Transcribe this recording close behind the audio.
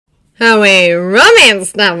How a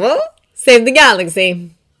romance novel saved the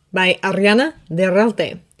galaxy by Ariana de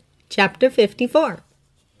Ralte. Chapter 54.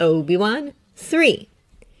 Obi-Wan 3.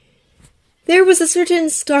 There was a certain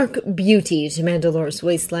stark beauty to Mandalore's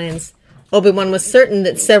wastelands. Obi-Wan was certain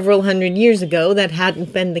that several hundred years ago that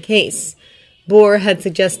hadn't been the case. Bor had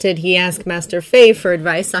suggested he ask Master Faye for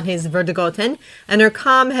advice on his Vertigoten, and her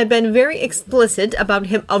comm had been very explicit about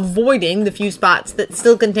him avoiding the few spots that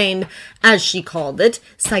still contained, as she called it,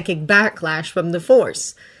 psychic backlash from the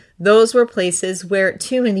Force. Those were places where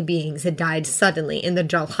too many beings had died suddenly in the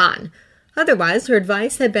Jalhan. Otherwise, her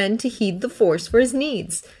advice had been to heed the Force for his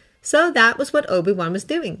needs. So that was what Obi-Wan was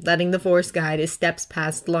doing, letting the Force guide his steps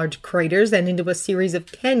past large craters and into a series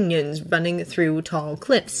of canyons running through tall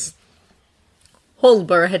cliffs.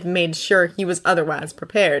 Holber had made sure he was otherwise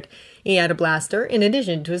prepared. He had a blaster in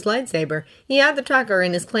addition to his lightsaber. He had the tracker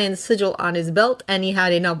in his clan's sigil on his belt, and he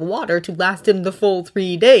had enough water to last him the full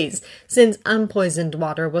 3 days, since unpoisoned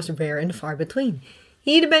water was rare and far between.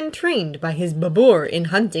 He'd been trained by his babur in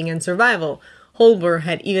hunting and survival. Holber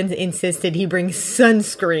had even insisted he bring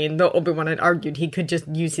sunscreen, though Obi-Wan had argued he could just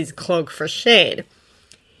use his cloak for shade.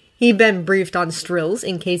 He'd been briefed on strills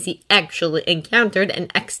in case he actually encountered an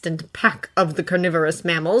extant pack of the carnivorous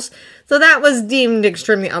mammals, though that was deemed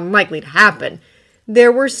extremely unlikely to happen.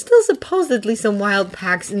 There were still supposedly some wild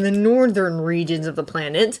packs in the northern regions of the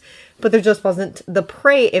planet, but there just wasn't the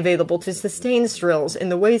prey available to sustain strills in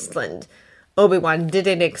the wasteland. Obi-Wan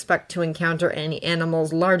didn't expect to encounter any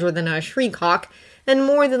animals larger than a shriekhawk, and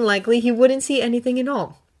more than likely he wouldn't see anything at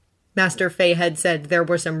all. Master Faye had said there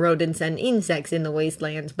were some rodents and insects in the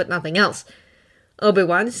wastelands, but nothing else.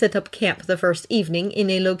 Obi-Wan set up camp the first evening in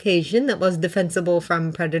a location that was defensible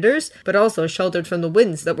from predators, but also sheltered from the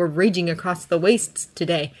winds that were raging across the wastes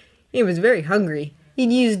today. He was very hungry.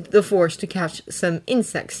 He'd used the Force to catch some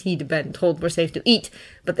insects he'd been told were safe to eat,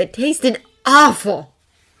 but they tasted awful.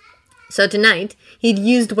 So tonight, he'd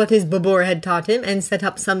used what his babur had taught him and set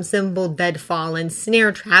up some simple deadfall and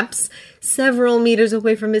snare traps several meters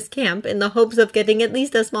away from his camp in the hopes of getting at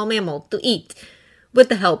least a small mammal to eat. With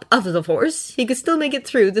the help of the Force, he could still make it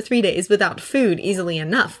through the 3 days without food easily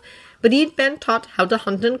enough, but he'd been taught how to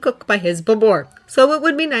hunt and cook by his babur, so it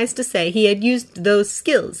would be nice to say he had used those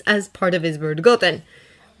skills as part of his Vertigoten.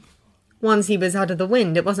 Once he was out of the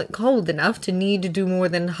wind, it wasn't cold enough to need to do more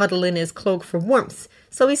than huddle in his cloak for warmth,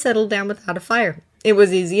 so he settled down without a fire. It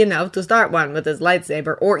was easy enough to start one with his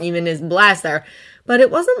lightsaber or even his blaster, but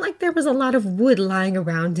it wasn't like there was a lot of wood lying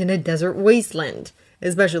around in a desert wasteland,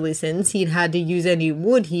 especially since he'd had to use any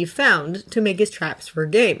wood he found to make his traps for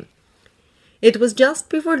game. It was just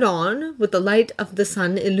before dawn, with the light of the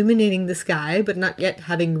sun illuminating the sky but not yet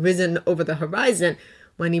having risen over the horizon,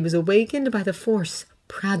 when he was awakened by the Force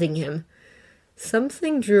prodding him.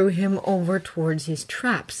 Something drew him over towards his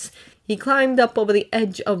traps. He climbed up over the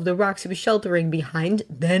edge of the rocks he was sheltering behind,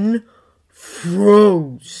 then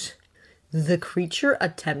froze. The creature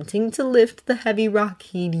attempting to lift the heavy rock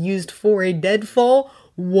he'd used for a deadfall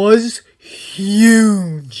was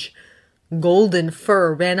huge. Golden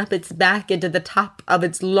fur ran up its back into the top of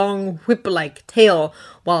its long whip-like tail,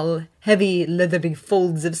 while heavy leathery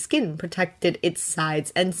folds of skin protected its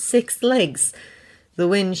sides and 6 legs. The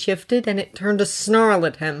wind shifted, and it turned to snarl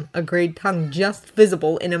at him, a great tongue just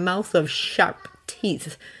visible in a mouth of sharp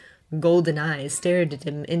teeth. Golden eyes stared at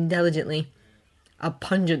him intelligently. A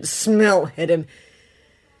pungent smell hit him.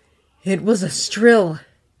 It was a strill.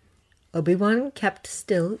 Obi-Wan kept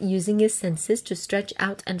still, using his senses to stretch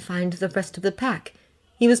out and find the rest of the pack.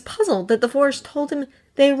 He was puzzled that the Force told him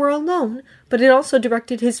they were alone, but it also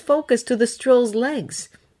directed his focus to the strill's legs.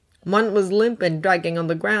 One was limp and dragging on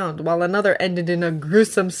the ground, while another ended in a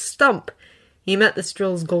gruesome stump. He met the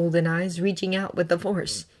strill's golden eyes reaching out with the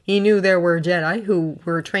Force. He knew there were Jedi who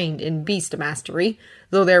were trained in beast mastery,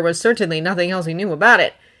 though there was certainly nothing else he knew about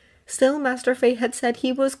it. Still, Master Faye had said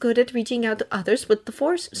he was good at reaching out to others with the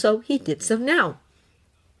Force, so he did so now.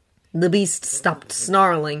 The beast stopped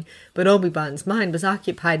snarling, but Obi-Wan's mind was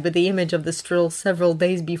occupied with the image of the strill several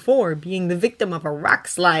days before, being the victim of a rock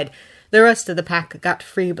slide. The rest of the pack got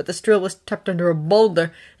free, but the strill was trapped under a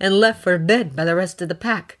boulder and left for dead by the rest of the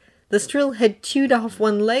pack. The strill had chewed off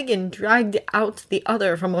one leg and dragged out the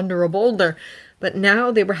other from under a boulder, but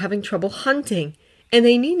now they were having trouble hunting, and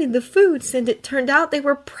they needed the food since it turned out they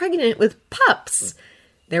were pregnant with pups.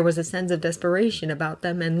 There was a sense of desperation about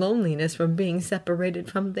them and loneliness from being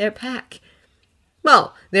separated from their pack.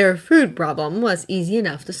 Well, their food problem was easy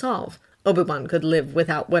enough to solve. Obi-Wan could live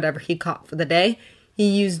without whatever he caught for the day. He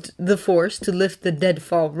used the Force to lift the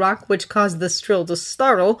deadfall rock, which caused the strill to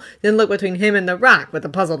startle, then look between him and the rock with a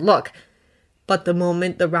puzzled look. But the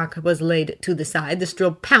moment the rock was laid to the side, the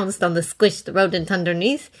Strill pounced on the squished rodent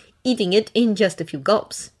underneath, eating it in just a few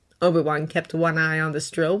gulps. Obi-Wan kept one eye on the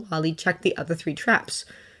Strill while he checked the other 3 traps.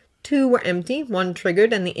 2 were empty, 1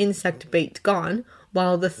 triggered and the insect bait gone,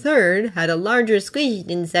 while the 3rd had a larger squished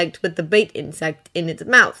insect with the bait insect in its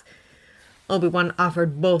mouth. Obi-Wan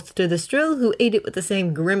offered both to the Strill, who ate it with the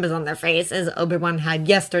same grimace on their face as Obi-Wan had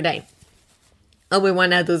yesterday.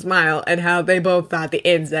 Obi-Wan had to smile at how they both thought the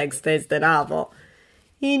insects tasted awful.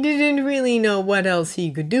 He didn't really know what else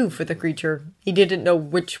he could do for the creature. He didn't know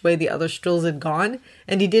which way the other Strills had gone,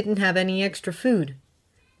 and he didn't have any extra food.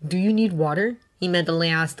 "Do you need water?" He mentally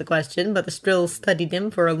asked the question, but the Strill studied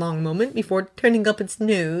him for a long moment before turning up its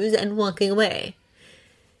nose and walking away.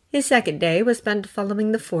 His second day was spent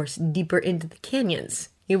following the Force deeper into the canyons.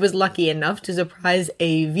 He was lucky enough to surprise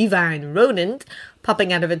a vivine rodent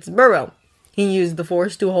popping out of its burrow. He used the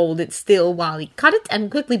Force to hold it still while he caught it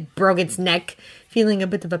and quickly broke its neck, feeling a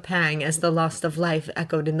bit of a pang as the loss of life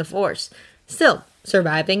echoed in the Force. Still,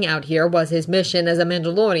 surviving out here was his mission as a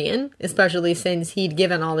Mandalorian, especially since he'd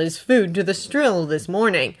given all his food to the Strill this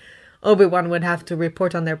morning. Obi-Wan would have to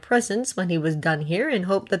report on their presence when he was done here and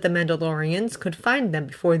hope that the Mandalorians could find them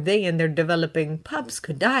before they and their developing pups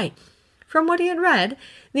could die. From what he had read,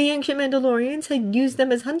 the ancient Mandalorians had used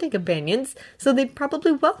them as hunting companions, so they'd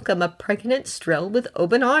probably welcome a pregnant Strill with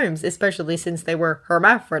open arms, especially since they were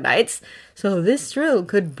hermaphrodites, so this Strill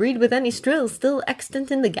could breed with any Strill still extant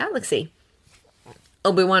in the galaxy.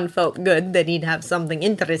 Obi-Wan felt good that he'd have something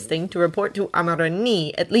interesting to report to Amara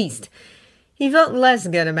Ni, at least. He felt less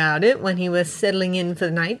good about it when he was settling in for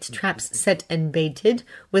the night, traps set and baited,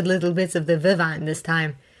 with little bits of the vivine this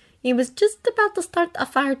time. He was just about to start a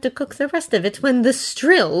fire to cook the rest of it when the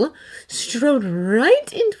Strill strode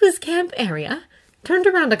right into his camp area, turned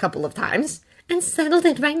around a couple of times, and settled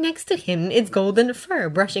it right next to him, its golden fur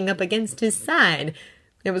brushing up against his side.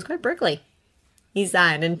 It was quite prickly. He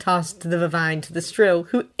sighed and tossed the vivine to the Strill,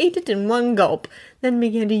 who ate it in one gulp, then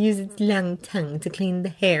began to use its long tongue to clean the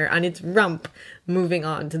hair on its rump, moving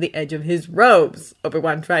on to the edge of his robes.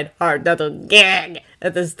 Obi-Wan tried hard not to gag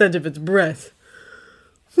at the stench of its breath.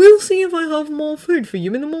 "We'll see if I have more food for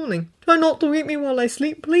you in the morning. Try not to eat me while I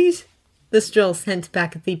sleep, please." The Strill sent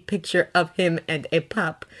back the picture of him and a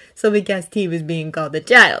pup, so we guessed he was being called a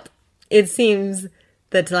child. It seems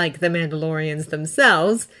that, like the Mandalorians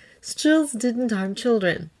themselves, Strills didn't harm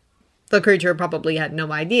children. The creature probably had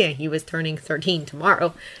no idea he was turning 13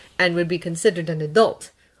 tomorrow, and would be considered an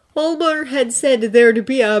adult. Holber had said there'd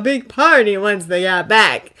be a big party once they got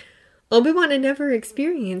back. Obi-Wan had never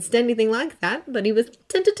experienced anything like that, but he was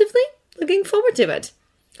tentatively looking forward to it.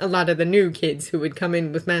 A lot of the new kids who would come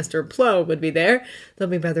in with Master Plo would be there, though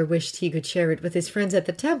my brother wished he could share it with his friends at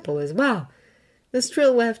the temple as well. The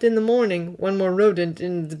Strill left in the morning, one more rodent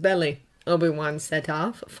in its belly. Obi-Wan set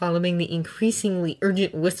off, following the increasingly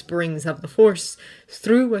urgent whisperings of the Force,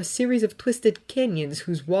 through a series of twisted canyons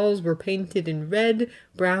whose walls were painted in red,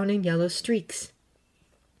 brown, and yellow streaks.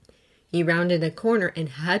 He rounded a corner and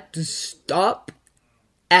had to stop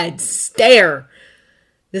and stare.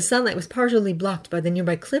 The sunlight was partially blocked by the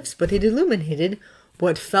nearby cliffs, but it illuminated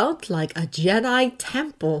what felt like a Jedi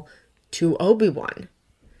temple to Obi-Wan.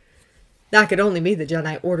 That could only be the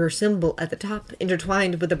Jedi Order symbol at the top,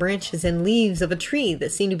 intertwined with the branches and leaves of a tree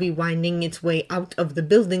that seemed to be winding its way out of the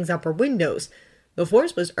building's upper windows. The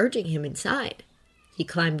Force was urging him inside. He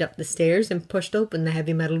climbed up the stairs and pushed open the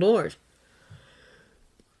heavy metal doors.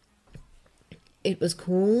 It was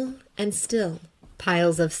cool and still.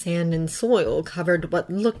 Piles of sand and soil covered what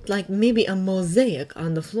looked like maybe a mosaic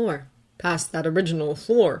on the floor. Past that original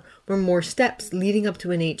floor were more steps leading up to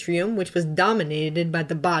an atrium which was dominated by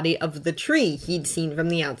the body of the tree he'd seen from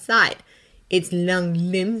the outside. Its long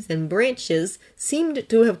limbs and branches seemed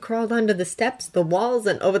to have crawled under the steps, the walls,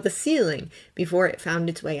 and over the ceiling before it found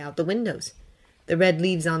its way out the windows. The red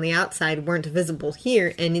leaves on the outside weren't visible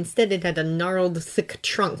here, and instead it had a gnarled, thick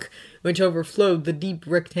trunk, which overflowed the deep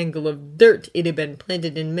rectangle of dirt it had been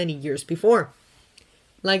planted in many years before.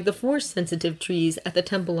 Like the Force-sensitive trees at the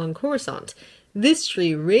temple on Coruscant, this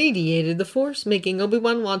tree radiated the Force, making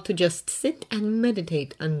Obi-Wan want to just sit and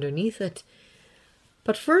meditate underneath it.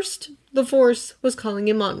 But first, the Force was calling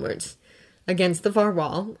him onwards. Against the far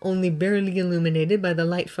wall, only barely illuminated by the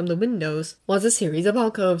light from the windows, was a series of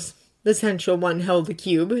alcoves. The central one held a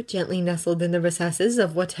cube, gently nestled in the recesses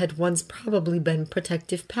of what had once probably been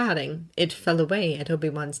protective padding. It fell away at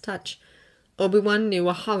Obi-Wan's touch. Obi-Wan knew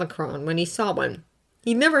a holocron when he saw one.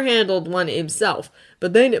 He'd never handled one himself,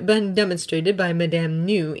 but they'd been demonstrated by Madame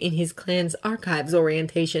New in his clan's archives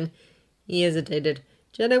orientation. He hesitated.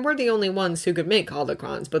 Jedi were the only ones who could make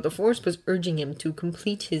holocrons, but the Force was urging him to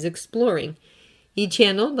complete his exploring. He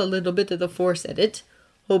channeled a little bit of the Force at it,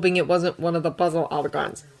 hoping it wasn't one of the puzzle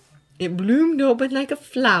holograms. It bloomed open like a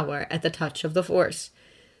flower at the touch of the Force.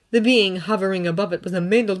 The being hovering above it was a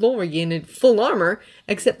Mandalorian in full armor,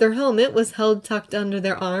 except their helmet was held tucked under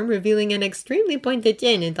their arm, revealing an extremely pointed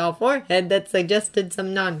chin and tall forehead that suggested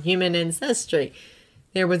some non-human ancestry.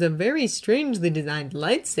 There was a very strangely designed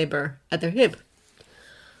lightsaber at their hip.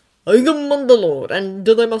 "I am Mandalore, and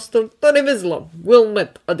Jedi Master Tare Vizsla. Well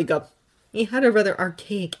met, Adiga." He had a rather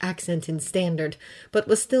archaic accent in Standard, but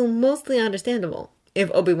was still mostly understandable. If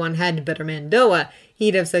Obi-Wan had better Mandoa,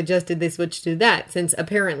 he'd have suggested they switch to that, since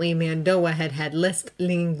apparently Mandoa had had less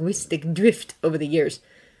linguistic drift over the years.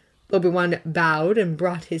 Obi-Wan bowed and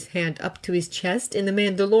brought his hand up to his chest in the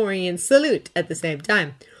Mandalorian salute at the same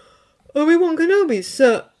time. "Obi-Wan Kenobi,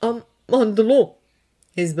 sir, Mandalore."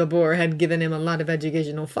 His babor had given him a lot of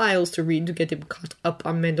educational files to read to get him caught up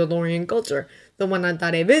on Mandalorian culture. The one on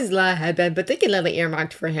Tare Vizsla had been particularly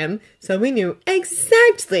earmarked for him, so we knew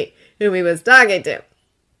exactly who he was talking to.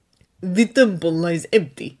 "The temple lies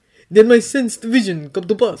empty. Did my sensed vision come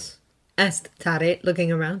to pass?" asked Tare,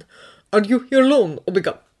 looking around. "Are you here alone,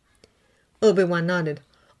 Obi-Wan?" Obi-Wan nodded.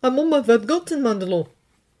 "I'm on my way gotten, Mandalore."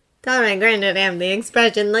 Tare grinned at him, the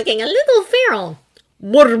expression looking a little feral.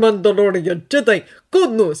 "More Mandalorian Jedi!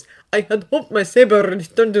 Good news! I had hoped my saber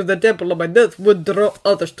returned to the temple of my death would draw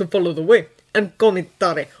others to follow the way. And call me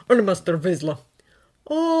Tare, or Master Vizsla."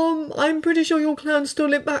 I'm pretty sure your clan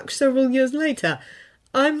stole it back several years later.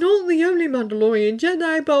 I'm not the only Mandalorian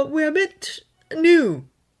Jedi, but we're a bit new."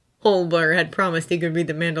 Holber had promised he could read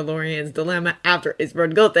the Mandalorian's dilemma after his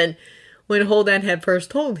word gotten. When Holdan had first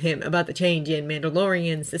told him about the change in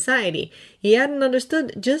Mandalorian society, he hadn't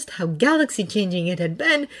understood just how galaxy-changing it had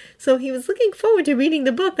been, so he was looking forward to reading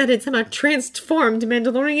the book that had somehow transformed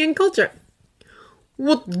Mandalorian culture.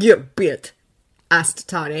 "What year be it?" asked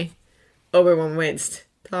Tare. Obi-Wan winced.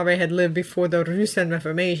 Tare had lived before the Rusan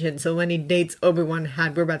Reformation, so any dates Obi-Wan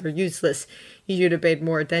had were rather useless. He should have paid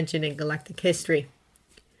more attention in galactic history.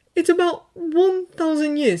 "It's about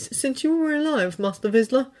 1,000 years since you were alive, Master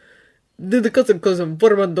Vizsla." "Did the cousin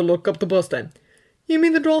for Mandalore come to pass then?" "You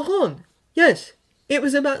mean the Drahan?" "Yes. It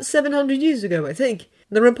was about 700 years ago, I think.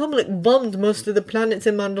 The Republic bombed most of the planets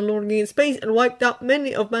in Mandalorian space and wiped out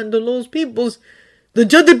many of Mandalore's peoples." "The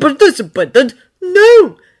Jedi participated?"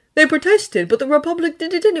 "No! They protested, but the Republic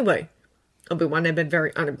did it anyway." Obi-Wan had been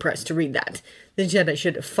very unimpressed to read that. The Jedi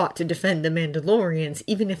should have fought to defend the Mandalorians,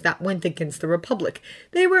 even if that went against the Republic.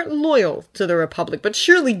 They were loyal to the Republic, but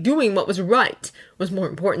surely doing what was right was more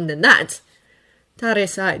important than that. Tare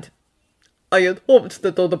sighed. "I had hoped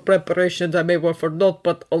that all the preparations I made were for naught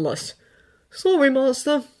but a loss." "Sorry,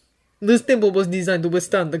 Master. This temple was designed to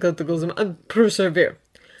withstand the cataclysm and persevere.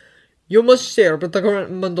 You must share with the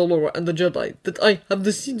current Mandalore and the Jedi that I have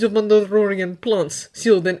the seeds of Mandalorian plants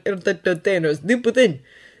sealed in airtight containers deep within.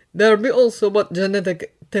 There be also what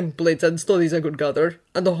genetic templates and studies I could gather,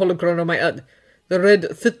 and a holocron on my head. The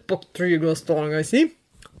red thick-book tree grows strong, I see.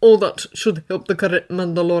 All that should help the current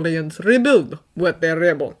Mandalorians rebuild what they're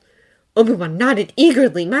able." Obi-Wan nodded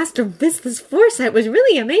eagerly. Master Vizsla's foresight was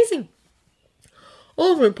really amazing.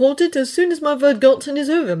 "I'll report it as soon as my Verdgulton is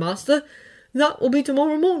over, Master. That will be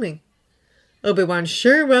tomorrow morning." Obi-Wan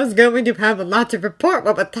sure was going to have a lot to report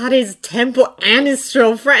about Tare's temple and his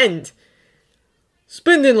stroll friend.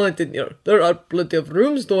 "Spend the night in here. There are plenty of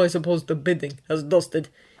rooms, though I suppose the bidding has dusted,"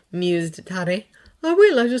 mused Tare. "I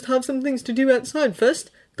will. I just have some things to do outside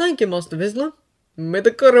first. Thank you, Master Vizsla." "May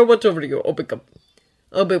the Kara watch over you, Obi-Wan."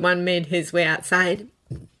 Obi-Wan made his way outside,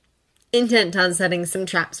 intent on setting some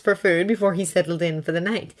traps for food before he settled in for the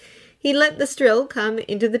night. He let the Strill come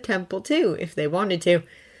into the temple, too, if they wanted to.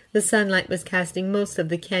 The sunlight was casting most of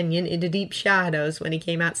the canyon into deep shadows when he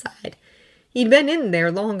came outside. He'd been in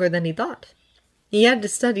there longer than he thought. He had to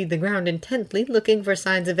study the ground intently, looking for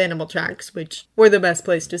signs of animal tracks, which were the best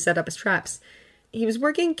place to set up his traps. He was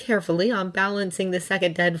working carefully on balancing the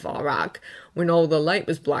second deadfall rock when all the light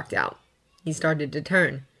was blocked out. He started to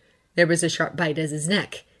turn. There was a sharp bite at his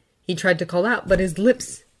neck. He tried to call out, but his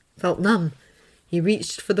lips felt numb. He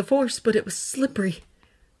reached for the Force, but it was slippery.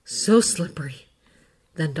 So slippery.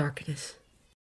 Then darkness.